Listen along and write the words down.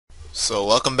So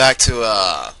welcome back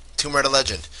to Tomb Raider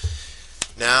Legend.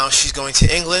 Now she's going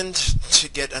to England to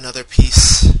get another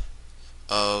piece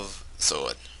of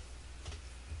sword.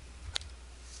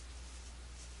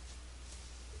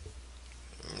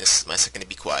 This is my second to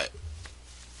be quiet.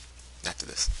 After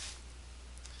this.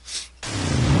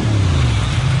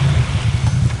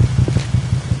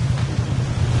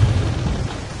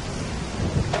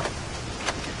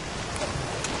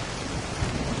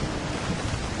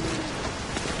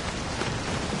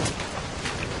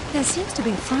 There seems to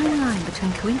be a fine line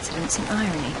between coincidence and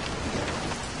irony.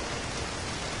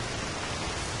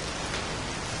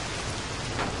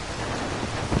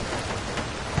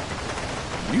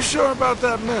 You sure about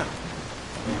that map?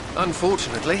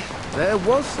 Unfortunately, there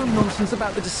was some nonsense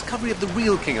about the discovery of the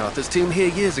real King Arthur's tomb here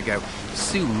years ago,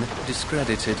 soon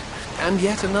discredited. And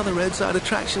yet another roadside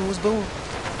attraction was born.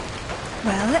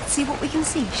 Well, let's see what we can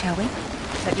see, shall we?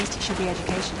 At least it should be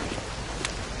educational.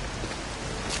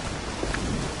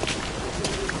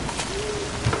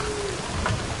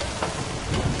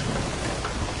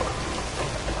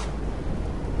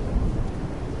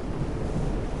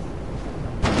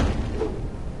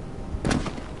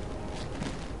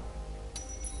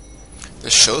 The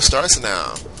show starts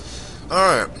now.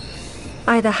 Alright.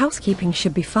 Either housekeeping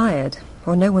should be fired,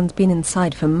 or no one's been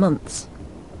inside for months.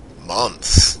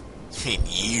 Months? I mean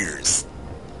years.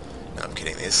 No, I'm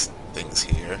kidding. There's things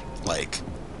here. Like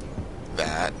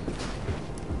that.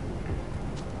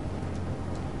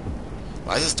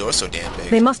 Why is this door so damn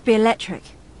big? They must be electric.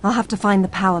 I'll have to find the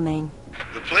power main.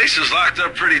 The place is locked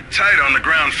up pretty tight on the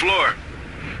ground floor.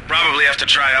 Probably have to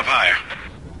try up higher.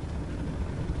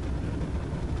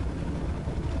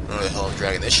 I don't know where the hell I'm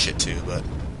dragging this shit to, but...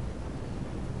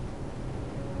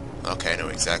 Okay, I know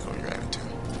exactly where we're dragging to.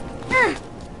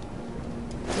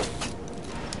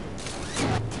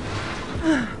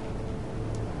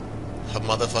 A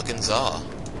motherfucking Zaw.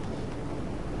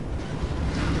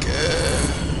 Good.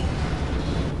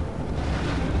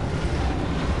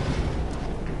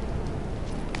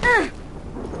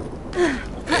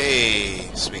 Hey,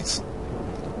 sweets.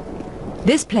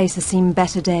 This place has seen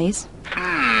better days.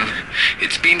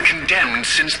 It's been condemned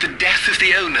since the death of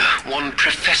the owner, one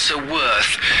Professor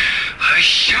Worth. I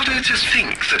shudder to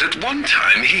think that at one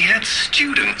time he had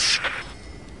students.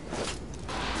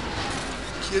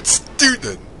 This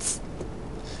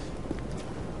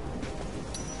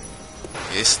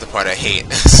is the part I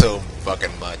hate so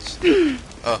fucking much.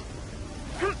 Oh.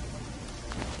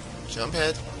 Jump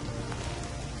head.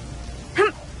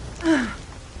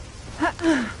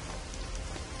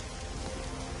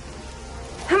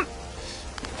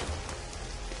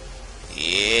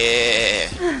 Yeah.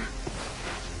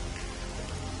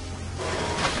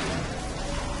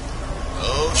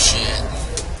 Oh shit.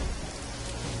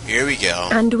 Here we go.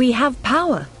 And we have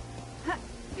power.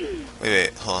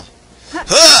 Wait, hold on.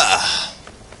 Ah!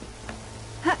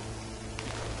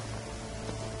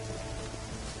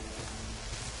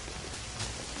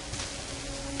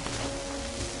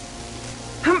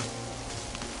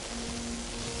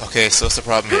 Okay, so what's the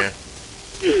problem here?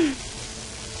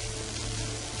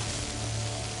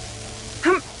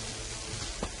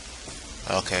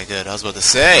 Okay, good. I was about to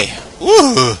say.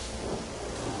 Woo!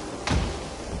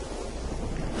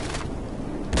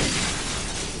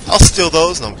 I'll steal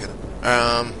those. No, I'm kidding.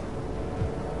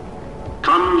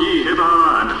 Come ye hither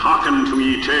and hearken to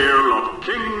ye tale of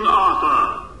King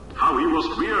Arthur, how he was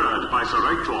reared by Sir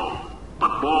Ector,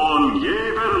 but born,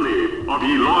 yea verily, of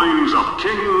ye loins of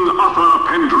King Arthur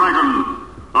Pendragon,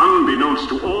 unbeknownst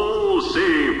to all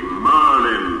save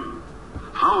Merlin.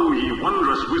 How ye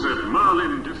wondrous wizard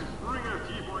Merlin springeth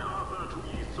ye boy Arthur to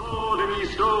ye sword and ye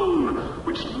stone,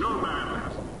 which no man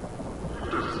hath.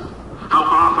 How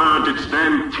Arthur didst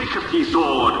then taketh ye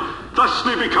sword,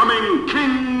 thusly becoming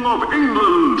King of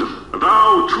England.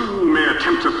 Thou too may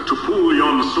attempteth to pull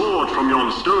yon sword from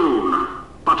yon stone,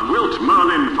 but wilt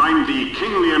Merlin find thee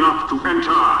kingly enough to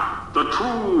enter the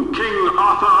true King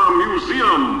Arthur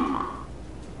Museum?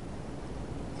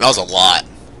 That was a lot.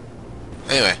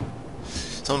 Anyway,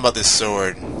 something about this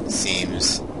sword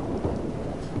seems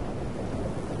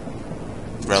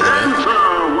relevant.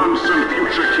 Enter, once and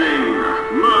future king.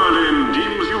 Merlin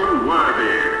deems you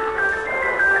worthy.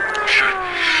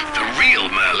 The real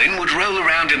Merlin would roll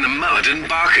around in the mud and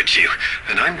bark at you,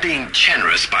 and I'm being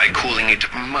generous by calling it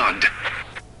mud.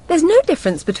 There's no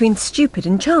difference between stupid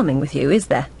and charming with you, is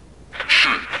there?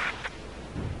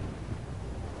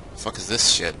 Fuck is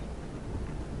this shit?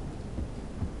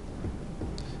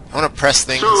 I want to press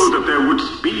things. So that there would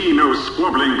be no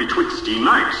squabbling betwixt ye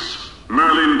knights,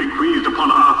 Merlin bequeathed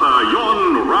upon Arthur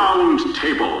yon round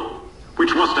table,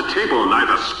 which was the table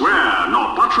neither square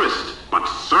nor buttressed, but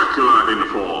circular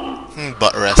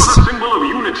Butt'Twas rest. a symbol of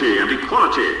unity and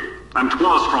equality, and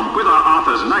 'twas from whither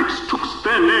Arthur's knights took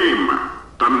their name,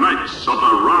 the Knights of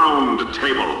the Round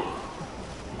Table.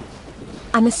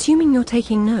 I'm assuming you're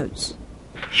taking notes.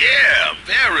 Yeah,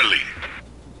 verily.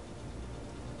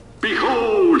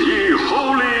 Behold ye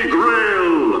Holy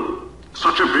Grail!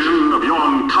 Such a vision of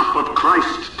yon cup of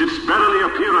Christ didst verily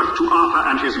appeareth to Arthur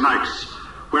and his knights,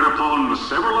 whereupon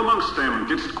several amongst them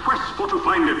didst quest for to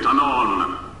find it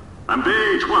anon. And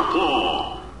they 'twere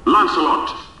four,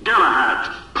 Lancelot,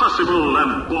 Galahad, Percival,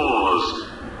 and Bors.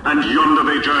 And yonder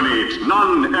they journeyed,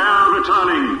 none e'er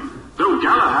returning, though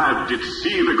Galahad did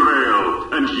see the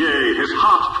Grail, and yea, his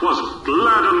heart 'twas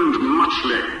gladdened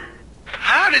muchly.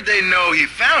 How did they know he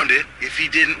found it if he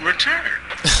didn't return?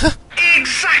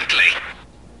 Exactly.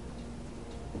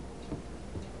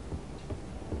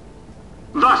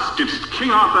 Thus didst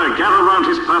King Arthur gather round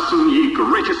his person ye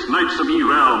greatest knights of ye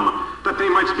realm, that they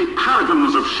might be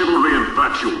paragons of chivalry and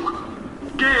virtue.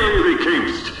 Gaily they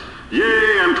camest,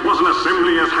 yea, and 'twas an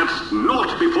assembly as hadst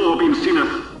naught before been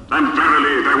seeneth, and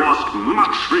verily there was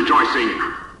much rejoicing.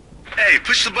 Hey,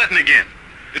 push the button again.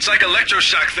 It's like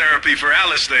electroshock therapy for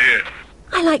Alistair here.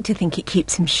 I like to think it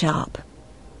keeps him sharp.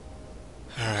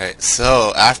 Alright,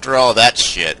 so after all that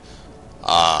shit,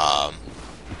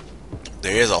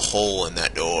 there is a hole in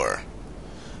that door.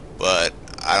 But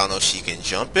I don't know if she can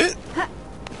jump it.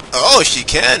 Oh, she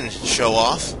can show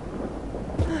off.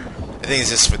 I think it's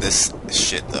just for this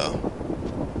shit though.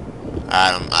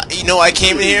 You know, I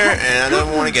came in here and I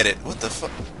don't want to get it. What the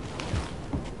fuck?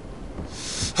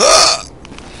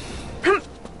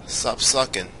 Stop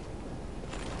sucking.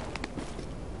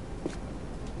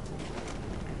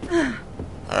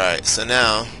 Alright, so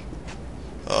now...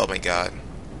 Oh my god.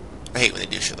 I hate when they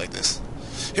do shit like this.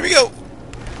 Here we go!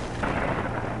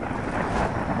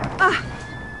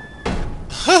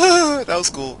 That was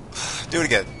cool. Do it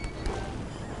again.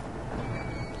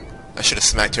 I should have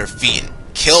smacked her feet and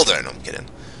killed her. No, I'm kidding.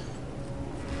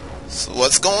 So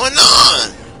what's going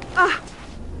on?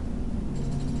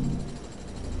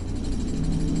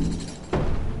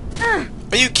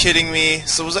 Are you kidding me?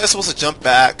 So was I supposed to jump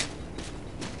back?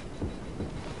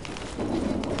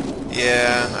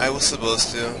 Yeah, I was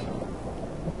supposed to.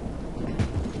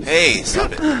 Hey,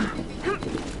 stop it.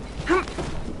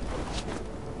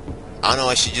 I don't know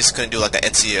why she just couldn't do like a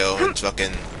Ezio and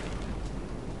fucking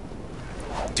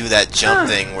do that jump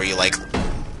thing where you like...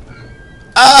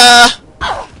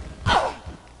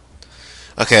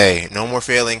 Okay, no more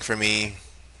failing for me.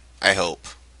 I hope.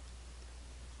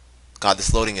 God,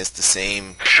 this loading is the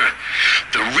same.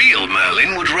 The real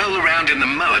Merlin would roll around in the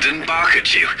mud and bark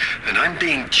at you, and I'm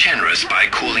being generous by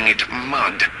calling it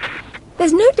mud.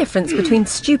 There's no difference between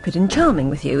stupid and charming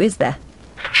with you, is there?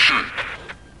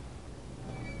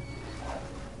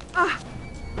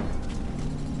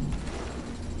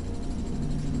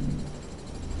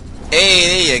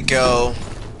 Hey, there you go.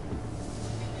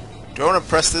 Do I want to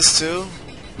press this too?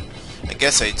 I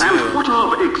guess I And do. what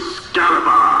of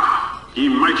Excalibur, ye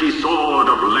mighty sword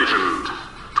of legend?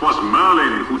 'Twas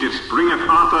Merlin who didst bringeth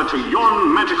Arthur to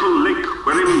yon magical lake,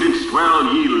 wherein didst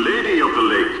dwell ye lady of the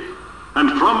lake. And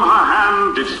from her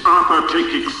hand didst Arthur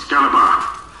take Excalibur.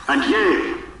 And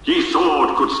yea, ye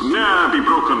sword couldst ne'er be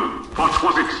broken, for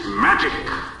 'twas its magic.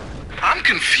 I'm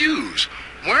confused.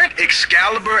 Weren't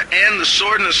Excalibur and the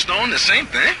Sword and the Stone the same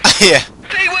thing? Yeah.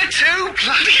 They were two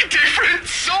bloody different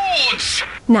swords!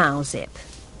 Now, Zip.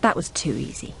 That was too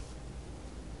easy.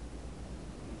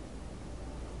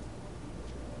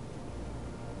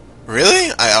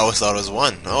 Really? I always thought it was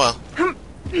one. Oh well.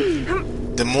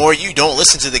 The more you don't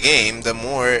listen to the game, the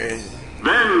more...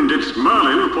 Then didst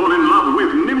Merlin fall in love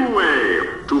with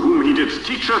Nimue, to whom he didst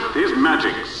teacheth his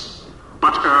magics.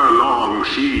 But ere long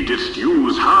she didst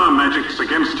use her magics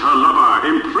against her lover,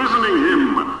 imprisoning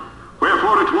him.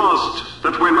 Wherefore it was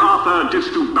that when Arthur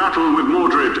didst do battle with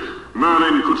Mordred,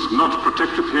 Merlin couldst not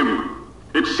protecteth him.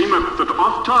 It seemeth that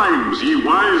oft times ye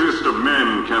wisest of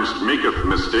men canst maketh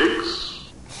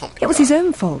mistakes. It was his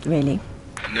own fault, really.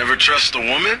 Never trust a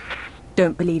woman?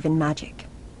 Don't believe in magic.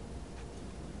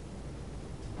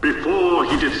 Before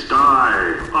he didst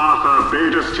die, Arthur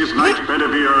badest his knight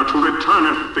Bedivere to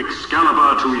returneth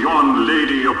Excalibur to yon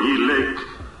lady of ye lake.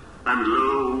 And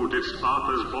lo, didst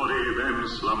Arthur's body then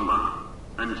slumber,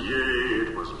 and yea,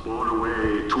 it was borne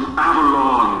away to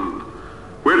Avalon,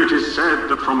 where it is said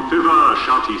that from thither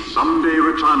shall he someday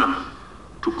returneth,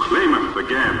 to claimeth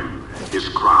again his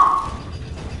crown.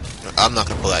 I'm not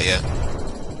gonna pull that yet.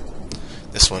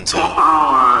 This one too. For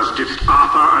hours didst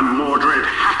Arthur and Mordred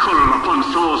hackle upon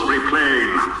Salisbury Plain.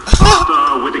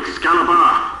 Arthur with Excalibur,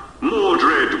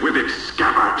 Mordred with its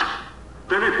scabbard.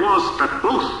 Then it was that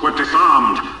both were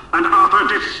disarmed, and Arthur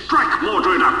did strike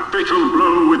Mordred a fatal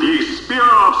blow with the spear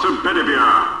of Sir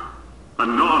Bedivere.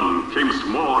 Anon camest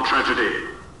more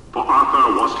tragedy, for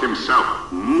Arthur was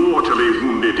himself mortally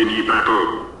wounded in ye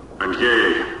battle, and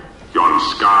yea, yon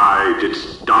sky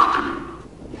didst darken.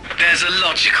 There's a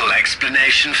logical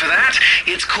explanation for that.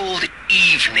 It's called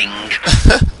evening.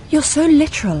 You're so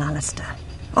literal, Alistair.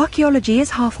 Archaeology is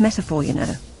half metaphor, you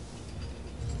know.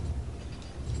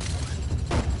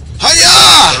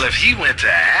 Hiya! Well, if he went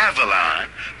to Avalon,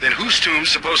 then whose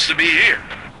tomb's supposed to be here?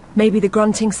 Maybe the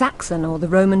grunting Saxon or the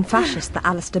Roman fascist that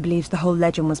Alistair believes the whole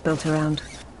legend was built around.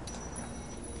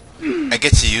 I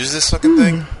get to use this fucking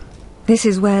thing? This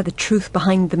is where the truth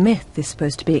behind the myth is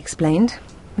supposed to be explained,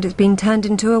 but it's been turned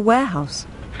into a warehouse.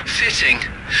 Fitting.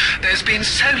 There's been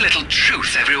so little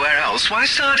truth everywhere else, why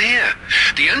start here?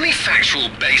 The only factual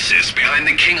basis behind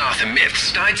the King Arthur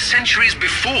myths died centuries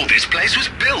before this place was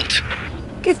built.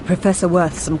 Give Professor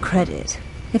Worth some credit.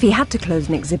 If he had to close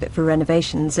an exhibit for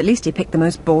renovations, at least he picked the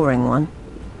most boring one.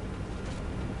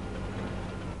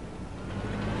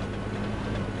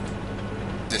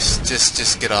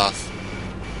 Just get off.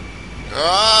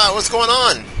 Ah, what's going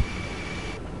on?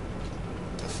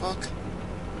 The fuck?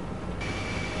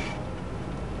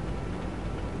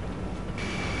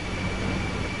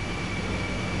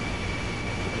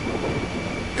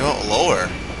 You won't lower.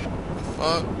 The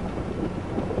fuck?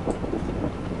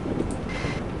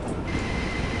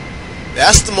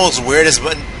 That's the most weirdest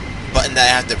button that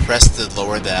I have to press to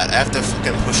lower that. I have to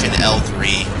fucking push in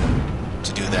L3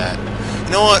 to do that.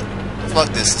 You know what? Fuck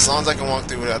this. As long as I can walk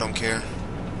through it, I don't care.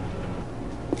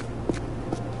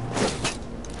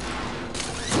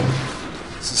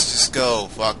 Let's just go.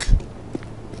 Fuck.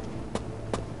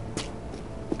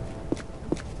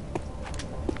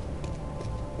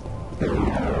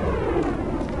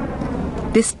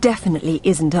 This definitely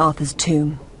isn't Arthur's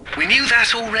tomb. We knew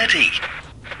that already.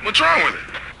 What's wrong with it?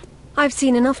 I've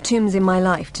seen enough tombs in my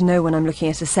life to know when I'm looking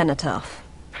at a cenotaph.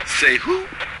 Say who?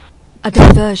 A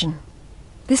diversion.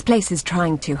 This place is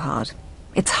trying too hard.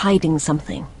 It's hiding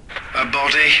something. A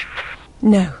body?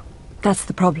 No, that's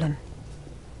the problem.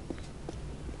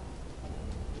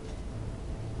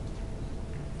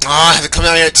 Oh, I have to come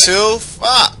down here too?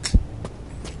 Fuck.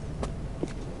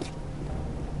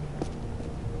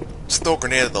 Just throw a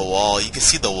grenade at the wall. You can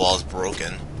see the wall's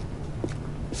broken.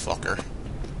 Fucker.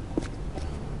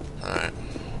 Alright.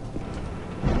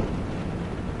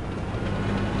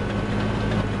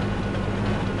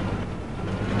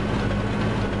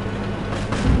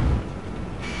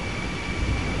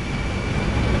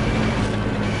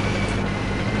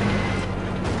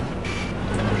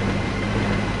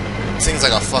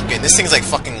 This thing's like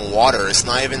fucking water. It's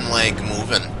not even like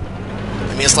moving.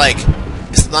 I mean, it's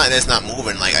not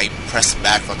moving. Like, I press it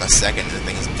back for like a second and the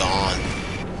thing is gone.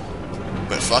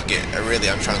 But fuck it.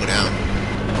 I'm trying to go down.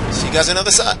 See you guys on the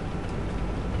other side.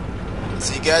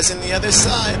 See you guys on the other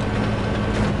side.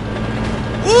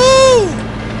 Woo!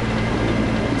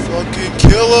 Fucking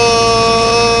killer!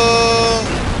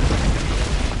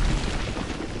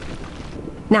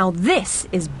 Now this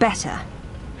is better.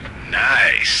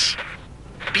 Nice.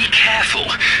 Be careful.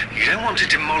 You don't want to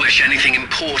demolish anything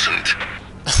important.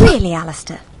 Really,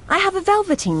 Alistair, I have a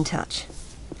velveteen touch.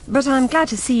 But I'm glad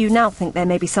to see you now think there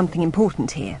may be something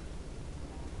important here.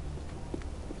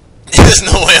 There's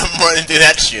no way I'm running through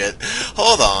that shit.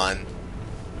 Hold on.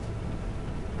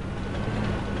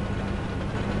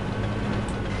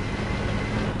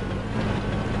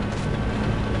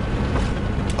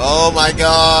 Oh my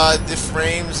god, the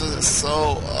frames are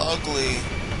so ugly.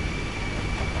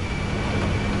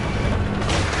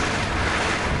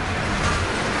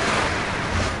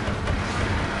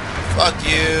 Fuck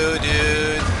you,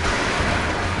 dude.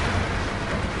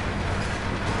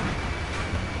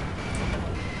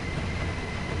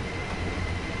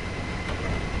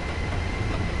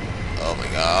 Oh my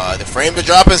god, the frames are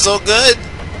dropping so good.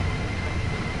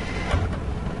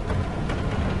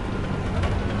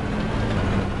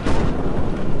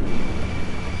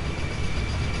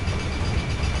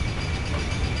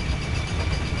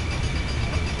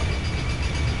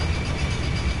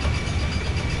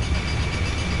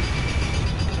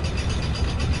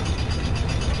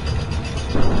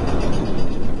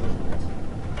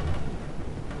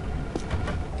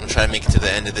 Try to make it to the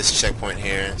end of this checkpoint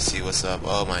here and see what's up.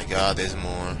 Oh my god, there's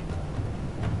more.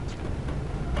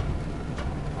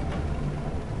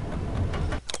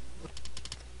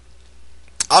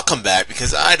 I'll come back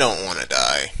because I don't want to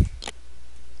die.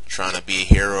 Trying to be a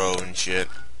hero and shit.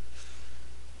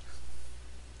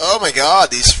 Oh my god,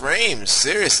 these frames.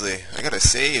 Seriously, I gotta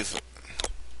save.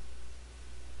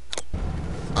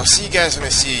 I'll see you guys when I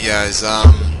see you guys.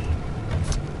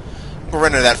 We're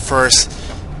running that first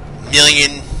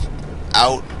million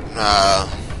out.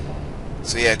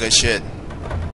 So yeah, good shit.